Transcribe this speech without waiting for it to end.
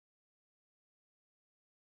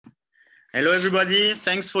Hello, everybody.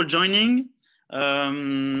 Thanks for joining.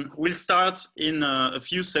 We'll start in a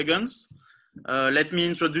few seconds. Let me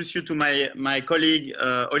introduce you to my colleague,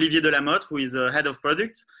 Olivier Delamotte, who is head of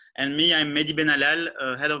product. And me, I'm Mehdi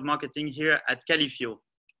Benalal, head of marketing here at Qualifio.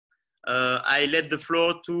 I let the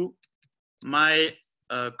floor to my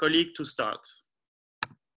colleague to start.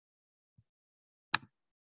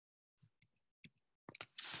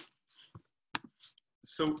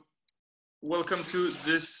 So, welcome to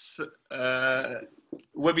this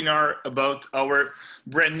webinar about our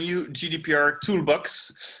brand new GDPR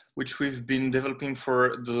Toolbox, which we've been developing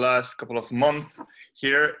for the last couple of months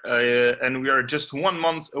here. And we are just 1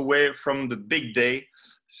 month away from the big day.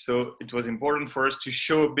 So it was important for us to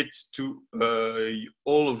show a bit to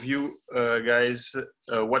all of you guys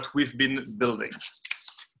what we've been building.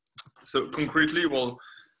 So concretely, well,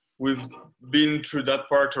 we've been through that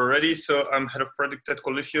part already. So I'm head of product at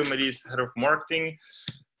Qualifio, Mehdi is head of marketing.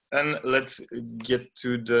 And let's get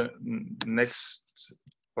to the next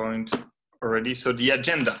point already. So the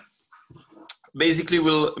agenda. Basically,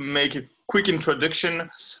 we'll make a quick introduction,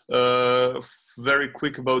 very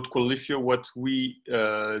quick about Qualifio, what we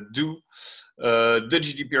do, the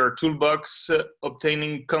GDPR Toolbox,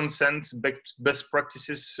 obtaining consent, best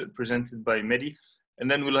practices presented by Mehdi.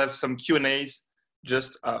 And then we'll have some Q&As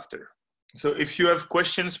just after. So if you have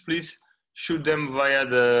questions, please shoot them via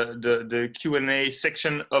the Q&A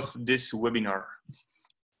section of this webinar.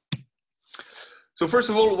 So first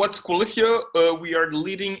of all, what's Qualifio? We are the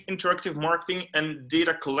leading interactive marketing and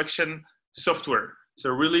data collection software.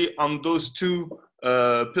 So really on those two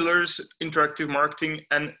pillars, interactive marketing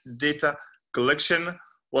and data collection.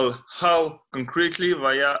 Well, how concretely?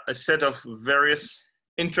 Via a set of various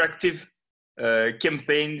interactive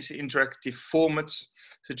campaigns, interactive formats,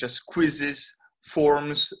 such as quizzes,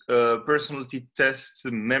 forms, personality tests,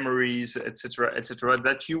 memories, etc.,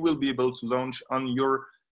 that you will be able to launch on your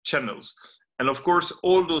channels. And of course,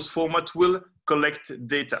 all those formats will collect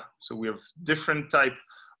data. So we have different type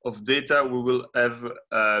of data. We will have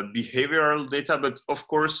behavioral data, but of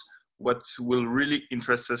course, what will really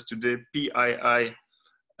interest us today, PII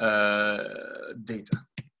data.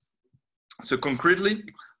 So concretely,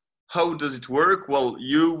 how does it work? Well,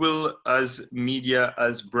 you will, as media,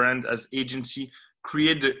 as brand, as agency,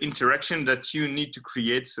 create the interaction that you need to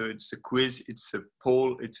create. So it's a quiz, it's a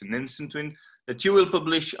poll, it's an instant win that you will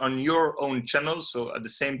publish on your own channel. So at the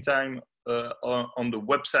same time, on the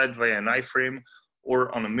website via an iframe,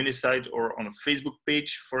 or on a mini site, or on a Facebook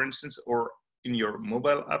page, for instance, or in your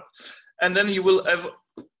mobile app. And then you will have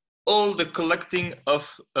all the collecting of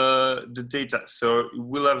the data. So you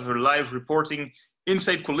will have a live reporting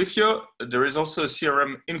inside Qualifio. There is also a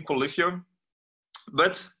CRM in Qualifio,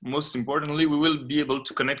 but most importantly, we will be able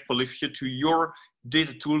to connect Qualifio to your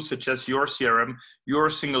data tools, such as your CRM,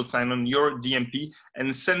 your single sign-on, your DMP,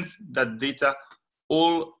 and send that data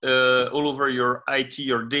all over your IT,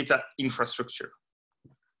 your data infrastructure.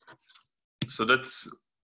 So that's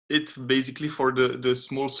it basically for the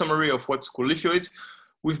small summary of what Qualifio is.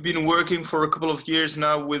 We've been working for a couple of years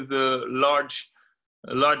now with large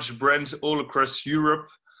brands all across Europe.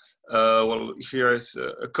 Well, here is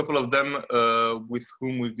a couple of them with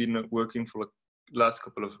whom we've been working for the last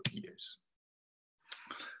couple of years.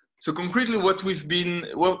 So concretely, what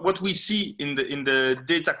we see in the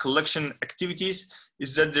data collection activities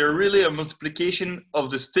is that they're really a multiplication of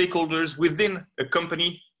the stakeholders within a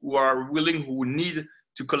company who are willing, who need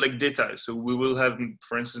to collect data. So we will have,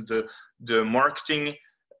 for instance, the marketing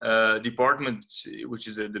department, which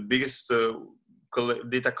is the biggest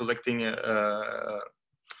data collecting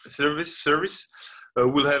service.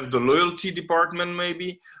 We'll have the loyalty department,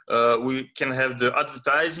 maybe. We can have the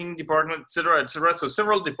advertising department, etc., etc. So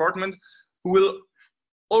several departments who will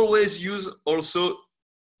always use also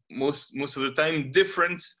most of the time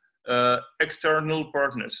different external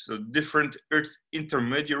partners, so different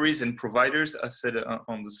intermediaries and providers, as said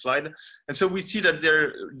on the slide. And so we see that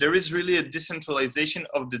there is really a decentralization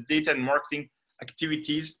of the data and marketing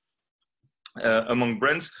activities among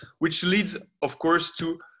brands, which leads, of course,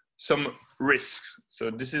 to some risks.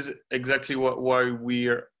 So this is exactly why we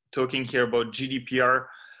are talking here about GDPR.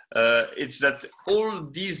 It's that all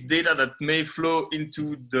these data that may flow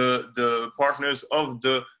into the partners of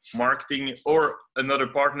the marketing or another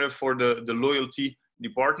partner for the loyalty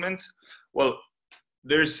department, well,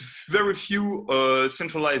 there's very few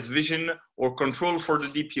centralized vision or control for the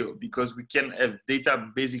DPO, because we can have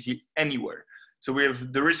data basically anywhere. So we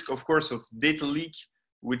have the risk, of course, of data leak,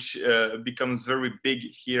 which becomes very big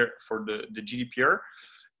here for the GDPR.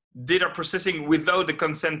 Data processing without the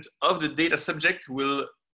consent of the data subject will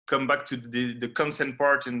come back to the consent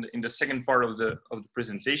part in the second part of the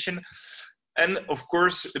presentation. And of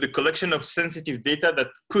course, the collection of sensitive data that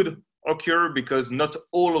could occur because not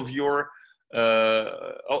all of your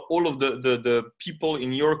the people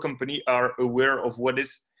in your company are aware of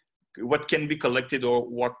what can be collected or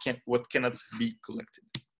what cannot be collected.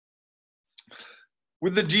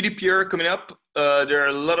 With the GDPR coming up, there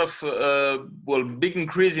are a lot of big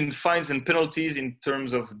increase in fines and penalties in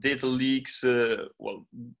terms of data leaks.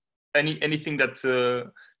 Anything that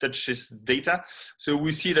touches data. So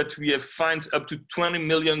we see that we have fines up to 20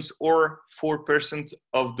 million or 4%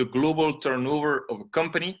 of the global turnover of a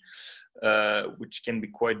company, which can be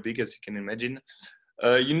quite big, as you can imagine.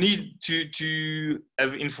 You need to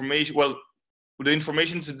have information. Well, the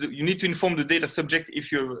information you need to inform the data subject if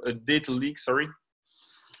you have a data leak. Sorry,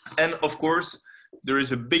 and of course there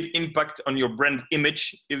is a big impact on your brand image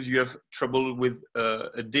if you have trouble with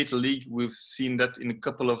a data leak. We've seen that in a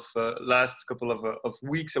couple of last couple of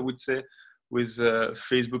weeks, I would say, with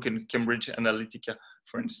Facebook and Cambridge Analytica,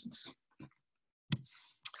 for instance.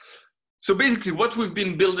 So basically what we've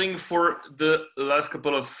been building for the last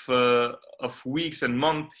couple of weeks and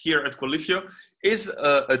months here at Qualifio is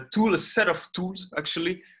a set of tools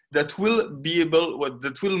actually that will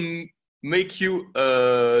make you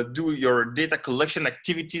do your data collection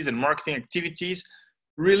activities and marketing activities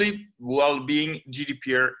really while being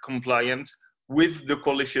GDPR compliant with the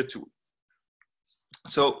Qualifio tool.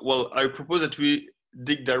 So, well, I propose that we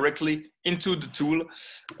dig directly into the tool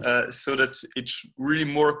so that it's really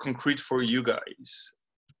more concrete for you guys.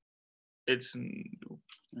 It's in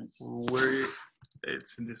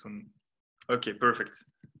this one. Okay, perfect.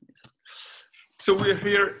 So we're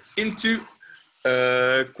here into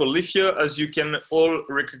Qualifio. As you can all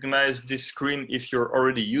recognize this screen if you're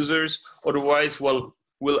already users. Otherwise, well,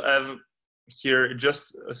 we'll have here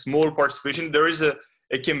just a small participation. There is a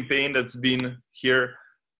campaign that's been here,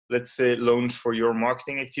 let's say, launched for your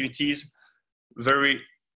marketing activities. Very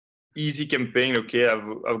easy campaign. Okay,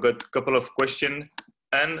 I've got a couple of questions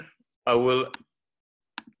and I will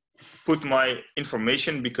put my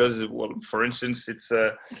information because, well, for instance, it's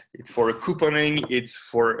for a couponing, it's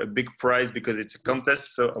for a big prize because it's a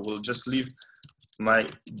contest. So I will just leave my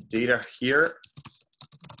data here.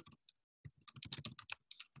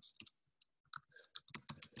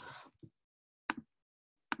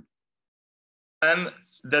 And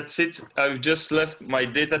that's it. I've just left my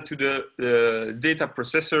data to the data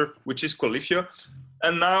processor, which is Qualifio.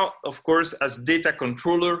 And now, of course, as data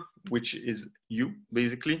controller, which is you,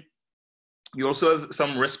 basically, you also have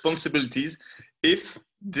some responsibilities if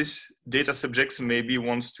this data subjects maybe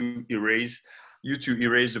wants to erase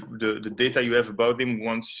the data you have about them,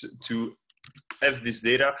 wants to have this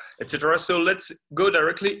data, etc. So let's go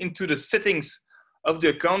directly into the settings of the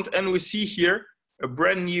account, and we see here a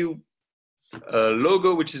brand new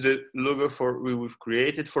logo, which is a logo we've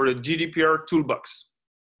created for the GDPR Toolbox.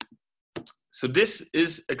 So this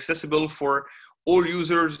is accessible for all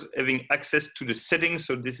users having access to the settings.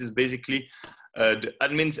 So this is basically the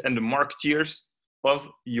admins and the marketeers of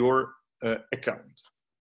your account.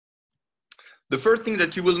 The first thing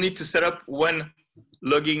that you will need to set up when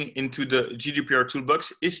logging into the GDPR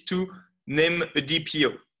Toolbox is to name a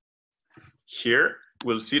DPO. Here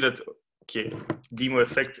we'll see that, okay, demo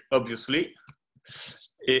effect, obviously.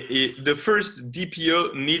 The first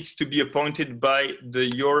DPO needs to be appointed by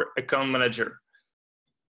your account manager.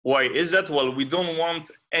 Why is that? Well, we don't want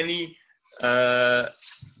any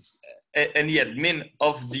admin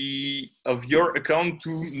of your account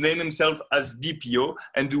to name himself as DPO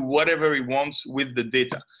and do whatever he wants with the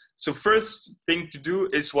data. So first thing to do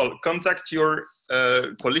is, well, contact your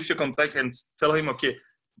Qualifio contact and tell him, okay,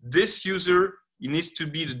 this user, he needs to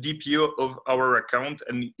be the DPO of our account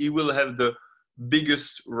and he will have the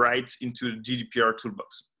biggest rights into the GDPR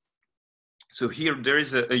Toolbox. So here there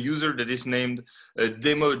is a user that is named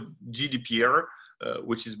demo GDPR,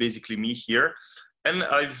 which is basically me here. And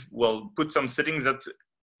I've, well, put some settings that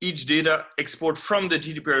each data export from the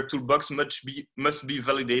GDPR Toolbox must be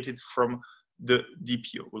validated from the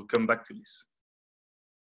DPO. We'll come back to this.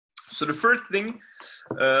 So the first thing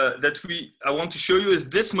I want to show you is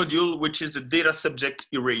this module, which is the data subject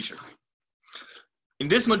erasure. In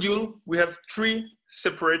this module, we have three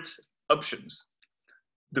separate options.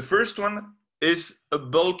 The first one is a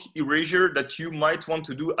bulk erasure that you might want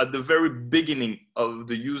to do at the very beginning of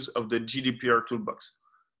the use of the GDPR Toolbox.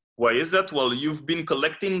 Why is that? Well, you've been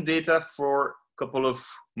collecting data for a couple of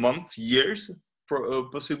months, years,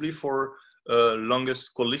 possibly for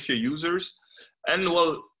longest Qualifio users. And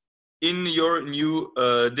well, in your new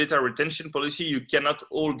data retention policy, you cannot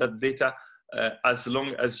hold that data as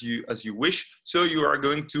long as you wish. So you are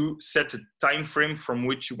going to set a time frame from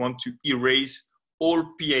which you want to erase all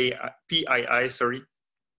PII. Sorry.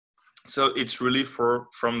 So it's really from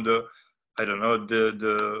the, I don't know,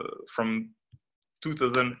 from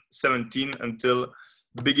 2017 until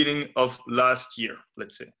the beginning of last year,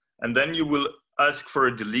 let's say. And then you will ask for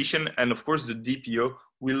a deletion, and of course the DPO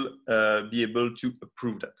will be able to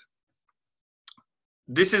approve that.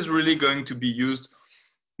 This is really going to be used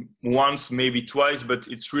once, maybe twice, but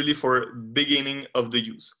it's really for beginning of the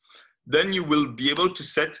use. Then you will be able to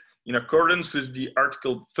set, in accordance with the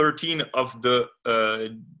Article 13 of the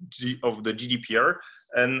GDPR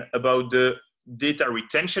and about the data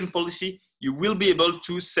retention policy, you will be able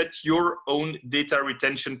to set your own data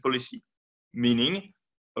retention policy. Meaning,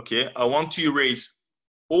 okay, I want to erase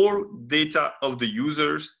all data of the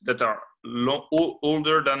users that are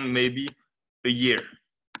older than maybe a year.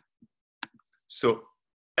 So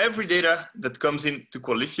every data that comes into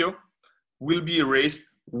Qualifio will be erased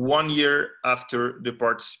 1 year after the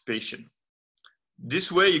participation.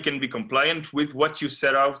 This way you can be compliant with what you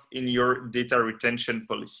set out in your data retention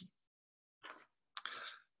policy.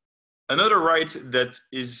 Another right that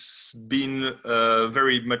is being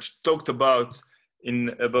very much talked about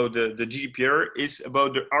about the GDPR is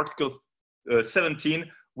about the Article 17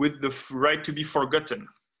 with the right to be forgotten.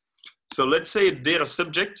 So let's say a data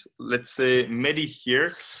subject, let's say Mehdi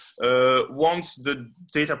here, wants the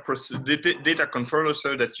data controller,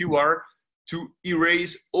 so that you are, to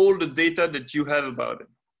erase all the data that you have about him.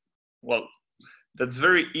 Well, that's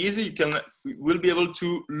very easy. We'll be able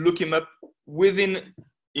to look him up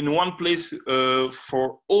in one place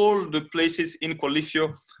for all the places in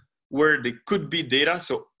Qualifio where there could be data.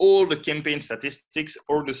 So all the campaign statistics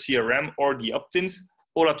or the CRM or the opt-ins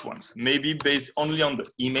all at once, maybe based only on the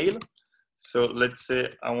email. So let's say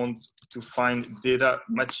I want to find data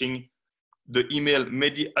matching the email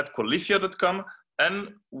mehdi@qualifio.com,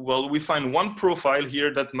 and well, we find one profile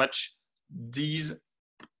here that match these,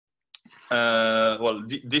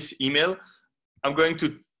 this email. I'm going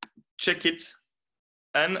to check it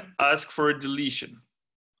and ask for a deletion,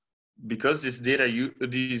 because this data,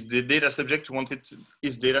 the data subject wanted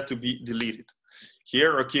his data to be deleted.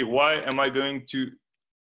 Here, okay, why am I going to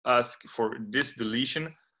ask for this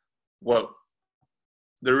deletion? Well,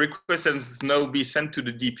 the request has now be sent to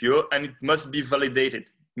the DPO and it must be validated,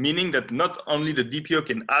 meaning that not only the DPO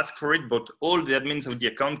can ask for it, but all the admins of the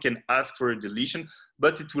account can ask for a deletion,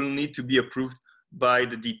 but it will need to be approved by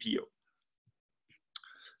the DPO.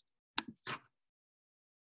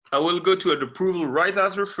 I will go to an approval right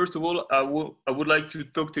after. First of all, I would like to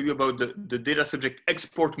talk to you about the data subject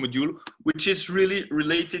export module, which is really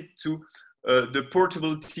related to the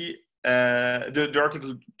portability, the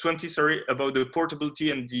Article 20, sorry, about the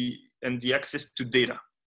portability and the access to data.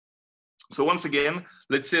 So once again,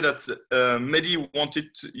 let's say that Mehdi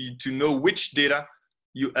wanted to know which data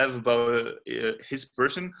you have about his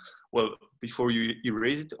person. Well, before you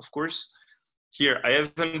erase it, of course. Here, I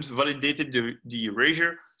haven't validated the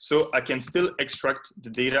erasure, so I can still extract the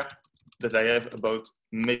data that I have about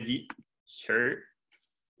Mehdi here.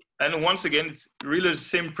 And once again, it's really the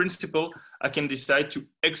same principle. I can decide to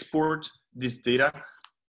export this data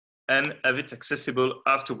and have it accessible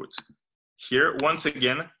afterwards. Here, once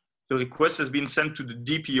again, the request has been sent to the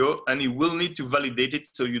DPO and you will need to validate it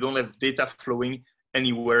so you don't have data flowing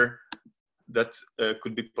anywhere that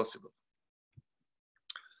could be possible.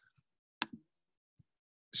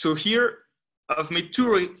 So here, I've made two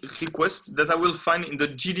requests that I will find in the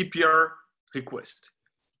GDPR request.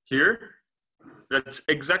 Here, that's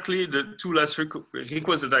exactly the two last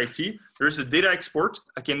requests that I see. There's a data export.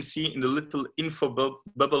 I can see in the little info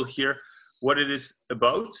bubble here what it is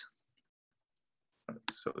about.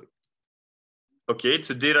 So, okay,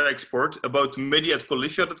 it's a data export about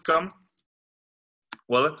mehdi@qualifio.com.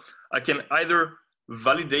 Well, I can either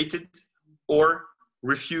validate it or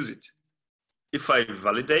refuse it. If I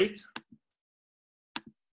validate,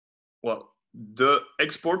 well, the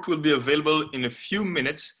export will be available in a few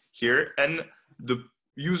minutes here, and the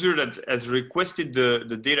user that has requested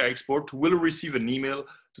the data export will receive an email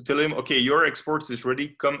to tell him, okay, your export is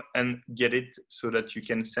ready, come and get it so that you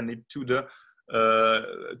can send it to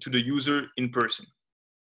the user in person.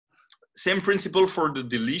 Same principle for the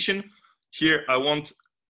deletion. Here, I want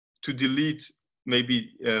to delete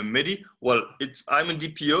maybe Mehdi. Well, I'm a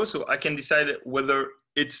DPO, so I can decide whether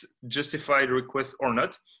it's justified request or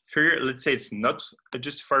not. Here, let's say it's not a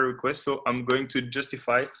justified request, so I'm going to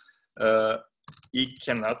justify it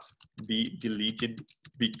cannot be deleted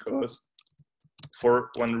because for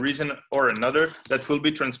one reason or another that will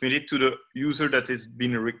be transmitted to the user that has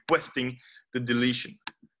been requesting the deletion.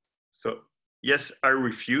 So yes, I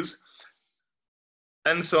refuse,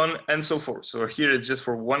 and so on and so forth. So here it's just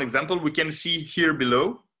for one example. We can see here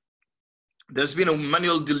below, there's been a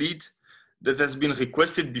manual delete that has been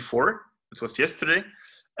requested before. It was yesterday.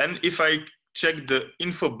 And if I check the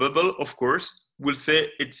info bubble, of course, we'll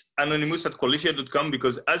say it's anonymous@qualifio.com,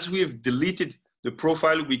 because as we have deleted the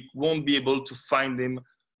profile, we won't be able to find him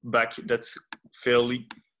back. That's fairly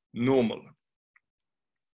normal.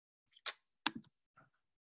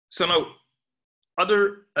 So now,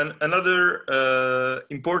 another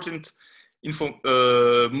important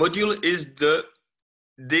module is the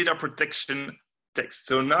data protection text.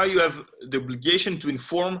 So now you have the obligation to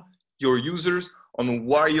inform your users on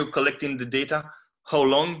why you're collecting the data, how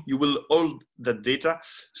long you will hold that data.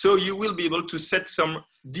 So you will be able to set some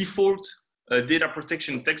default data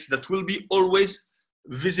protection text that will be always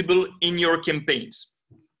visible in your campaigns.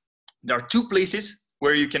 There are two places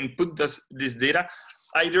where you can put this data,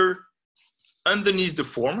 either underneath the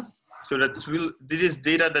form, so that this is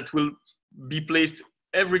data that will be placed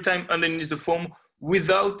every time underneath the form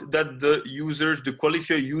without that the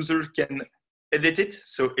Qualifio users can edit it.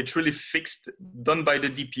 So it's really fixed, done by the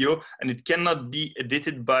DPO, and it cannot be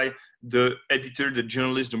edited by the editor, the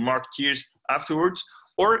journalist, the marketeers afterwards.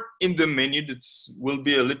 Or in the menu, that will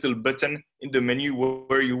be a little button in the menu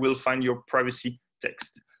where you will find your privacy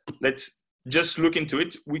text. Let's just look into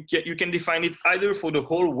it. You can define it either for the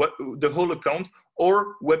whole account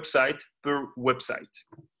or website per website.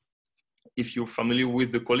 If you're familiar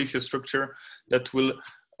with the Qualifio structure, that will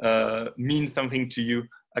mean something to you,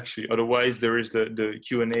 actually. Otherwise, there is the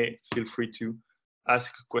Q&A. Feel free to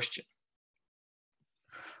ask a question.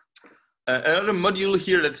 Another module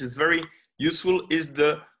here that is very useful is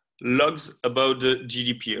the logs about the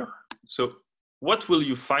GDPR. So what will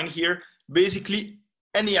you find here? Basically,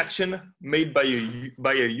 any action made by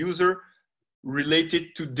a user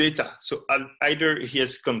related to data. So either he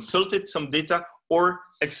has consulted some data or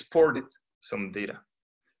exported some data.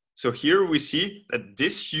 So here we see that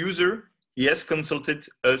this user, he has consulted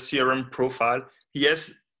a CRM profile. He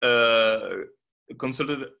has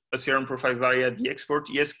consulted a CRM profile via the export.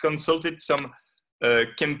 He has consulted some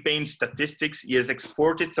campaign statistics. He has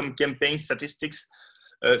exported some campaign statistics.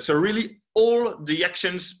 So really all the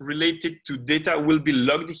actions related to data will be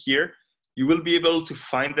logged here. You will be able to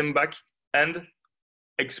find them back and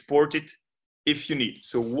export it if you need.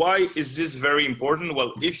 So why is this very important?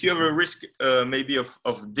 Well, if you have a risk maybe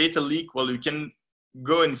of data leak, well, you can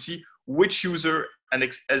go and see which user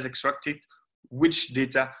has extracted which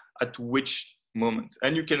data at which moment.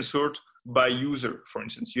 And you can sort by user, for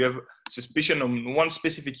instance. You have suspicion on one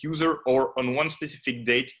specific user or on one specific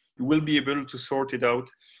date, you will be able to sort it out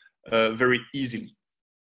very easily.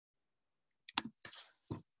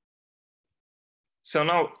 So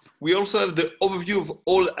now we also have the overview of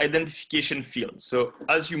all identification fields. So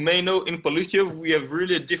as you may know, in Qualifio, we have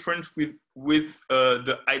really a difference with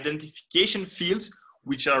the identification fields,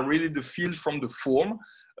 which are really the field from the form,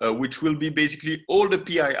 which will be basically all the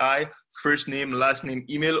PII, first name, last name,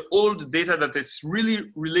 email, all the data that is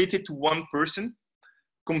really related to one person,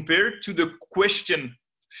 compared to the question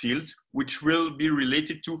field, which will be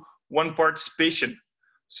related to one participation.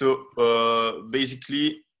 So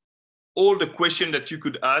basically, all the questions that you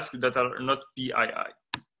could ask that are not PII.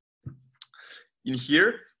 In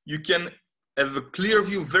here, you can have a clear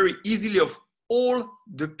view very easily of all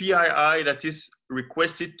the PII that is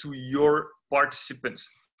requested to your participants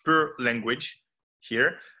per language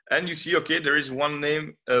here. And you see, okay, there is one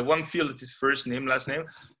name, one field that is first name, last name.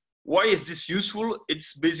 Why is this useful?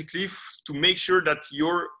 It's basically to make sure that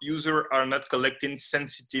your users are not collecting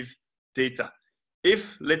sensitive data.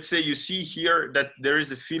 If, let's say, you see here that there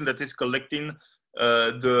is a field that is collecting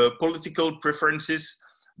the political preferences,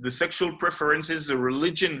 the sexual preferences, the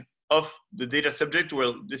religion of the data subject,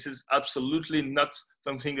 well, this is absolutely not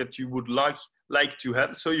something that you would like to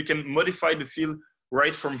have. So you can modify the field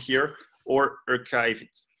right from here or archive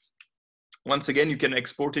it. Once again, you can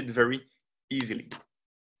export it very easily.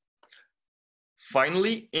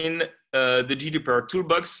 Finally, in the GDPR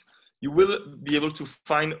Toolbox, you will be able to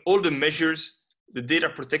find all the measures, the data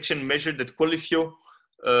protection measure that Qualifio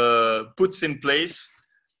puts in place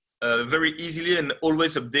very easily and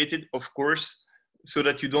always updated, of course, so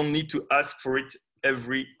that you don't need to ask for it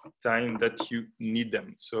every time that you need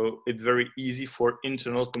them. So it's very easy for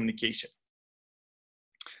internal communication.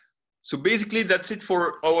 So basically, that's it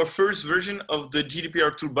for our first version of the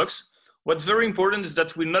GDPR Toolbox. What's very important is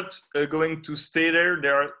that we're not going to stay there.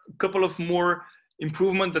 There are a couple of more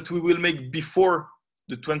improvements that we will make before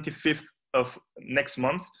the 25th of next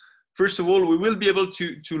month. First of all, we will be able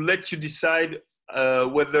to let you decide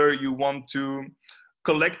whether you want to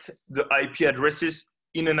collect the IP addresses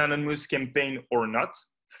in an anonymous campaign or not.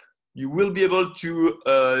 You will be able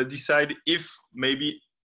to decide if maybe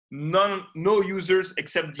no users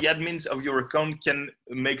except the admins of your account can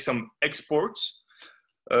make some exports.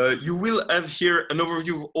 You will have here an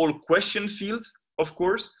overview of all question fields, of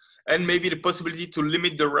course, and maybe the possibility to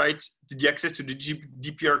limit the access to the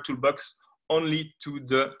GDPR Toolbox only to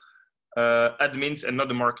the admins and not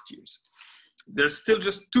the marketeers. There's still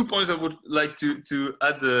just 2 points I would like to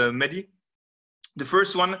add, Mehdi. The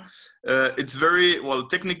first one, it's very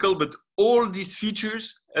technical, but all these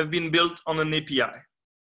features have been built on an API.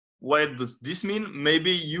 What does this mean?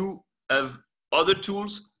 Maybe you have other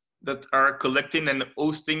tools that are collecting and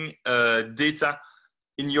hosting data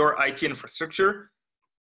in your IT infrastructure,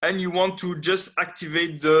 and you want to just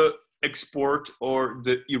activate the export or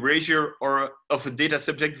the erasure of a data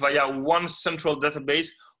subject via one central database.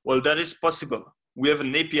 Well, that is possible. We have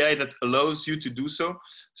an API that allows you to do so.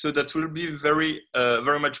 So that will be very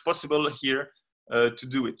much possible here to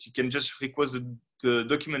do it. You can just request the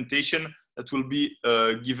documentation that will be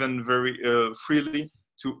given very freely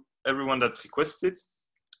to everyone that requests it.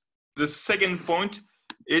 The second point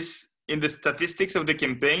is in the statistics of the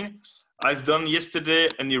campaign. I've done yesterday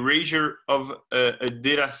an erasure of a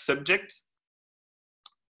data subject.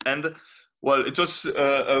 And well, it was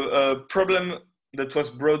a problem that was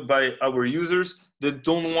brought by our users that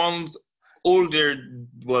don't want all their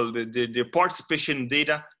participation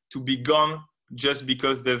data to be gone just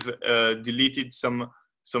because they've deleted some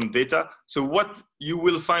data. So what you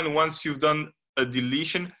will find once you've done a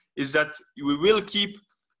deletion is that we will keep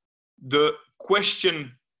the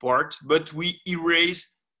question part, but we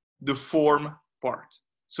erase the form part.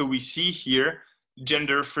 So we see here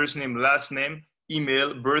gender, first name, last name,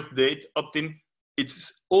 email, birth date, opt-in.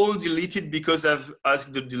 It's all deleted because I've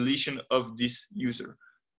asked the deletion of this user.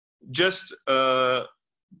 Just a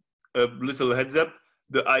little heads up,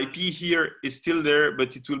 the IP here is still there,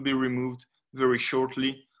 but it will be removed very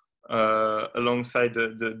shortly alongside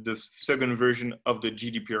the second version of the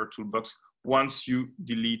GDPR Toolbox once you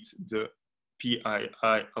delete the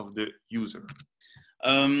PII of the user.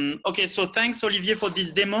 Okay, so thanks, Olivier, for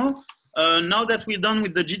this demo. Now that we're done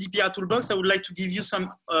with the GDPR Toolbox, I would like to give you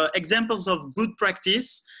some examples of good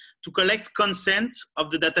practice to collect consent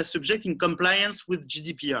of the data subject in compliance with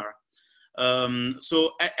GDPR.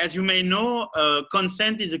 So as you may know,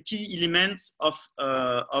 consent is a key element of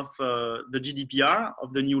the GDPR,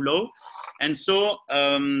 of the new law. And so,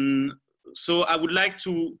 so I would like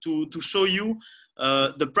to show you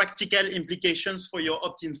the practical implications for your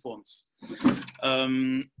opt-in forms.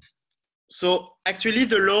 So actually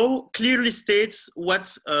the law clearly states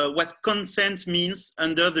what consent means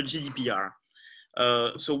under the GDPR.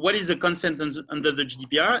 So what is the consent under the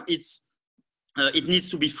GDPR? It needs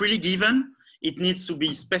to be freely given, it needs to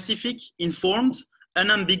be specific, informed,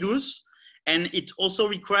 unambiguous, and it also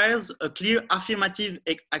requires a clear affirmative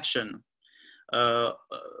action.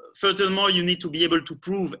 Furthermore, you need to be able to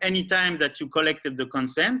prove anytime that you collected the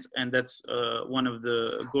consent, and that's one of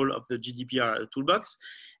the goals of the GDPR Toolbox.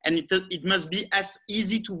 And it must be as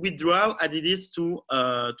easy to withdraw as it is to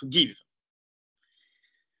give.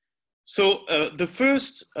 So the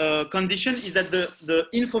first condition is that the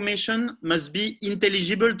information must be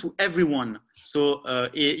intelligible to everyone. So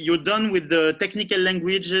you're done with the technical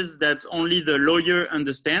languages that only the lawyer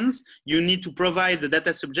understands. You need to provide the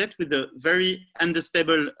data subject with a very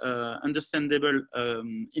understandable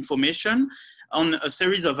information on a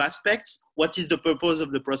series of aspects. What is the purpose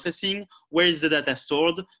of the processing? Where is the data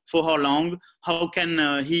stored? For how long? How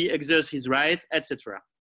can he exert his right, etc.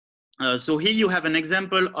 So here you have an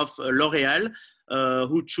example of L'Oréal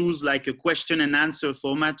who choose like a question and answer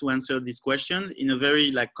format to answer these questions in a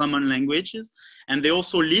very common languages. And they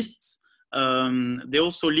also list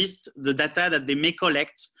the data that they may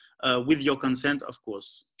collect with your consent, of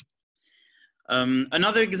course.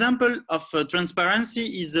 Another example of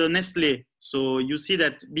transparency is Nestlé. So you see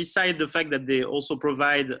that beside the fact that they also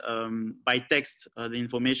provide by text the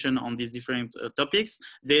information on these different topics,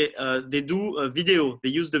 they do a video. They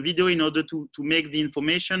use the video in order to make the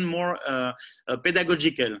information more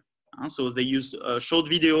pedagogical. So they use a short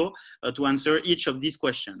video to answer each of these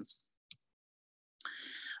questions.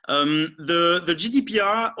 The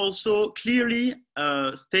GDPR also clearly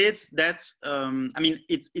states that, I mean,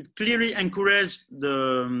 it clearly encouraged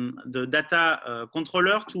the data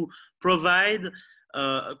controller to provide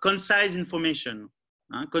concise information.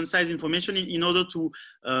 Concise information in order to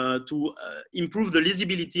improve the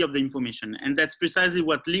legibility of the information. And that's precisely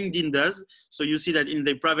what LinkedIn does. So you see that in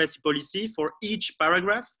the privacy policy, for each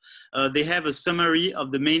paragraph, they have a summary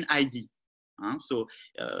of the main ID. So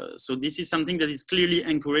this is something that is clearly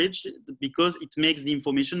encouraged because it makes the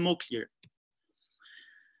information more clear.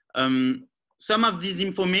 Some of this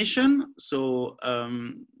information,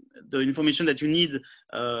 the information that you need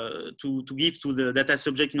to give to the data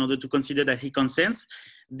subject in order to consider that he consents,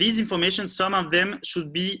 these information, some of them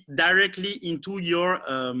should be directly into your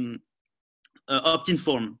opt-in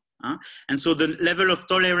form. And so the level of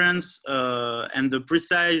tolerance and the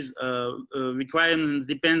precise requirements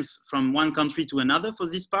depends from one country to another for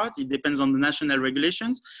this part. It depends on the national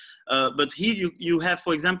regulations. But here you have,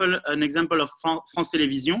 for example, an example of France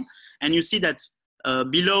Télévisions, and you see that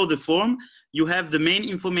below the form, you have the main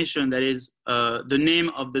information, that is the name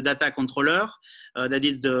of the data controller, that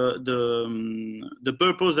is the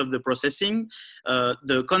purpose of the processing,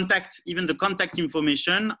 the contact, even the contact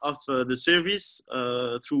information of the service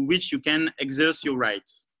through which you can exerce your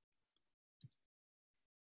rights.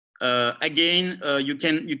 Again, you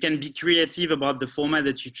can be creative about the format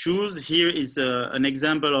that you choose. Here is an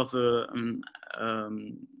example of a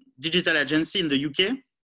digital agency in the UK,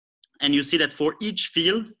 and you see that for each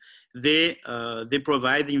field, they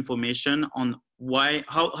provide the information on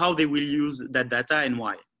how they will use that data and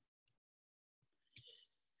why.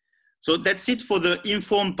 So that's it for the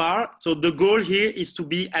inform part. So the goal here is to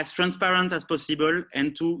be as transparent as possible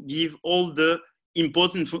and to give all the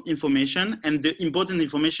important information. And the important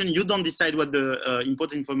information, you don't decide what the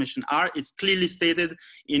important information are. It's clearly stated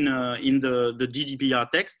in the GDPR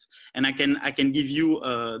text, and I can give you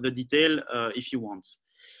the detail if you want.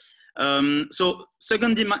 So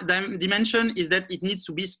second dimension is that it needs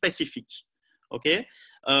to be specific. Okay,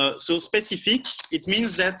 so specific, it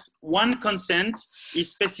means that one consent is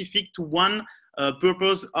specific to one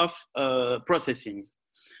purpose of processing.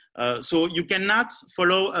 So you cannot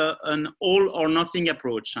follow an all or nothing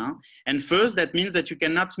approach. And first, that means that you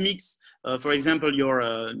cannot mix, for example,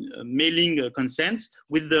 your mailing consent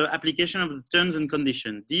with the application of the terms and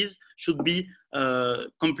conditions. These should be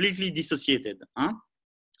completely dissociated.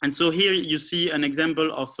 And so here you see an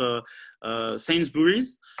example of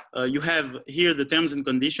Sainsbury's. You have here the terms and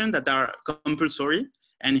conditions that are compulsory.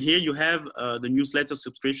 And here you have the newsletter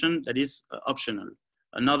subscription that is optional.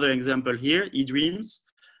 Another example here, eDreams.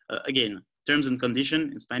 Again, terms and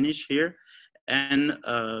conditions in Spanish here. And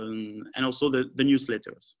also the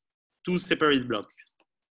newsletters. Two separate blocks.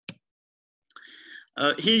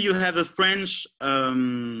 Here you have a French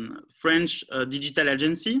digital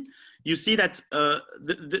agency. You see that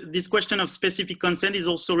this question of specific consent is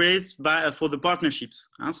also raised for the partnerships.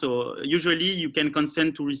 So usually you can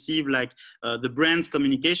consent to receive like the brand's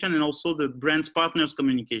communication and also the brand's partner's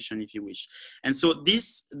communication if you wish. And so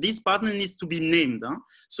this partner needs to be named.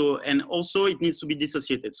 So, and also it needs to be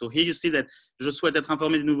dissociated. So here you see that je souhaite être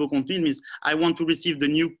informé de nouveaux contenus. It means I want to receive the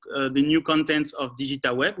new contents of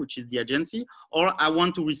Digital Web, which is the agency, or I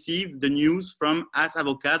want to receive the news from As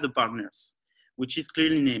Avocat, the partners, which is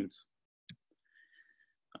clearly named.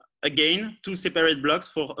 Again, two separate blocks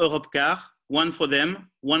for Europcar, one for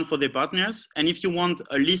them, one for their partners. And if you want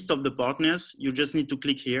a list of the partners, you just need to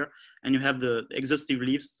click here and you have the exhaustive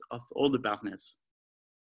list of all the partners.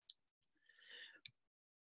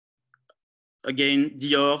 Again,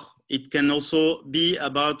 Dior, it can also be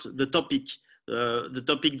about the topic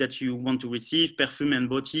that you want to receive, perfume and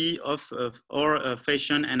body or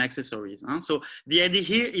fashion and accessories. So the idea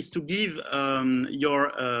here is to give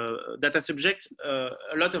your data subject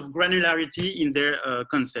a lot of granularity in their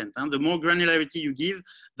consent. The more granularity you give,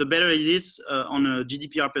 the better it is on a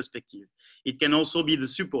GDPR perspective. It can also be the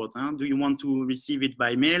support. Do you want to receive it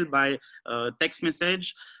by mail, by text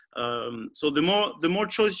message? So the more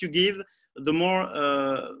choice you give, the more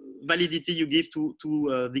validity you give to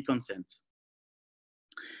the consent.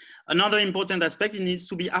 Another important aspect, it needs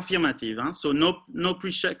to be affirmative. So no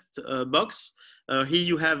pre-checked box. Here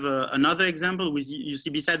you have another example with, you see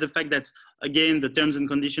beside the fact that, again, the terms and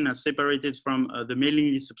conditions are separated from the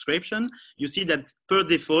mailing list subscription, you see that per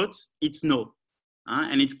default, it's no.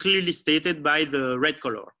 And it's clearly stated by the red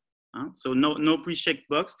color. So no pre-checked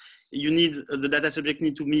box. You need, the data subject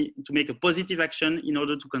need to make a positive action in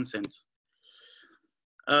order to consent.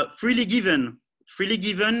 Freely given. Freely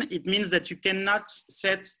given, it means that you cannot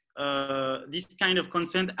set this kind of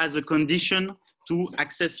consent as a condition to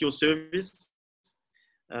access your service.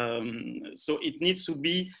 So it needs to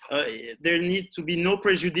be, there needs to be no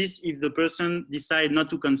prejudice if the person decides not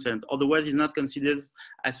to consent. Otherwise, it's not considered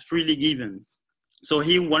as freely given. So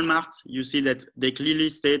here, Walmart, you see that they clearly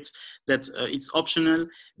state that it's optional.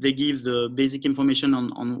 They give the basic information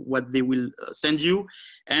on what they will send you.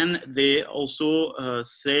 And they also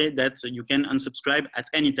say that you can unsubscribe at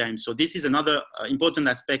any time. So this is another important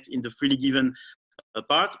aspect in the freely given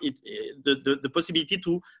part, the possibility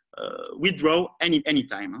to withdraw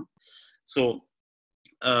anytime. Huh? So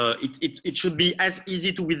it should be as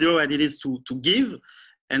easy to withdraw as it is to give.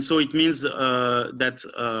 And so it means that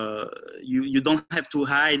you don't have to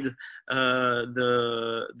hide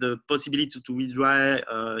the possibility to withdraw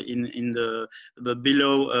in the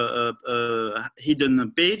below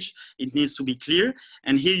hidden page. It needs to be clear.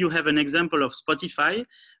 And here you have an example of Spotify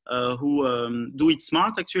who do it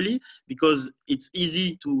smart actually, because it's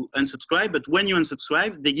easy to unsubscribe. But when you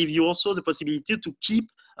unsubscribe, they give you also the possibility to keep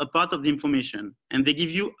a part of the information. And they give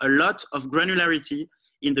you a lot of granularity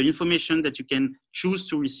in the information that you can choose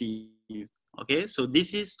to receive. Okay, so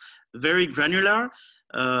this is very granular,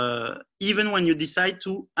 even when you decide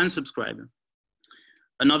to unsubscribe.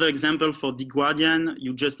 Another example for The Guardian,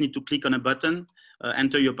 you just need to click on a button,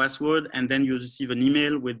 enter your password, and then you receive an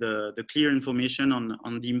email with the clear information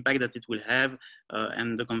on the impact that it will have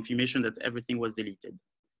and the confirmation that everything was deleted.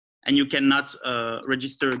 And you cannot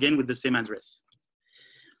register again with the same address.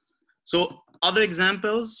 So other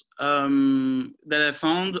examples that I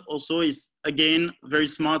found also is, again, very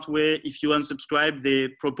smart way. If you unsubscribe, they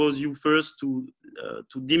propose you first to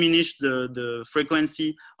diminish the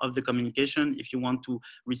frequency of the communication. If you want to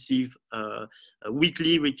receive a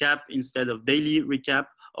weekly recap instead of daily recap,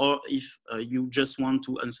 or if you just want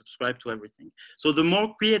to unsubscribe to everything. So the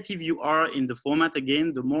more creative you are in the format,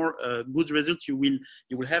 again, the more good results you will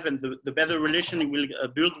have, and the better relation you will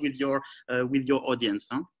build with your audience.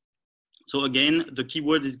 Huh? So again, the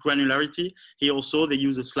keyword is granularity. Here also they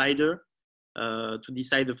use a slider to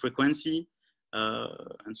decide the frequency.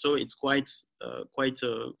 And so it's quite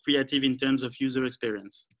creative in terms of user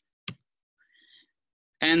experience.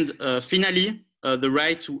 And finally, the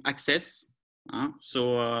right to access.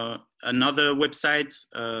 So another website,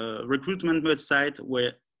 recruitment website,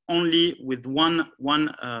 where only with one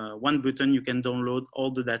button you can download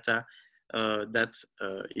all the data that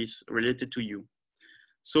is related to you.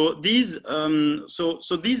 So these,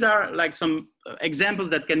 these are like some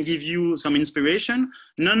examples that can give you some inspiration.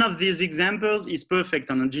 None of these examples is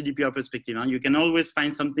perfect on a GDPR perspective. Huh? You can always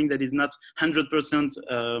find something that is not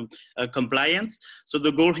 100% compliant. So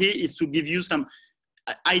the goal here is to give you some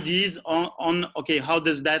ideas on okay, how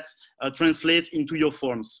does that translate into your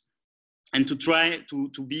forms, and to try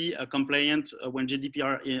to be compliant when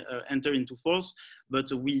GDPR enter into force.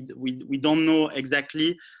 But we don't know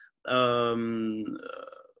exactly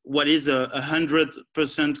what is a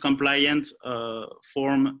 100% compliant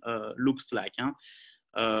form looks like. Huh?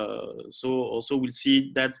 So also we'll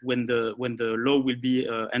see that when the law will be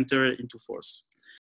enter into force.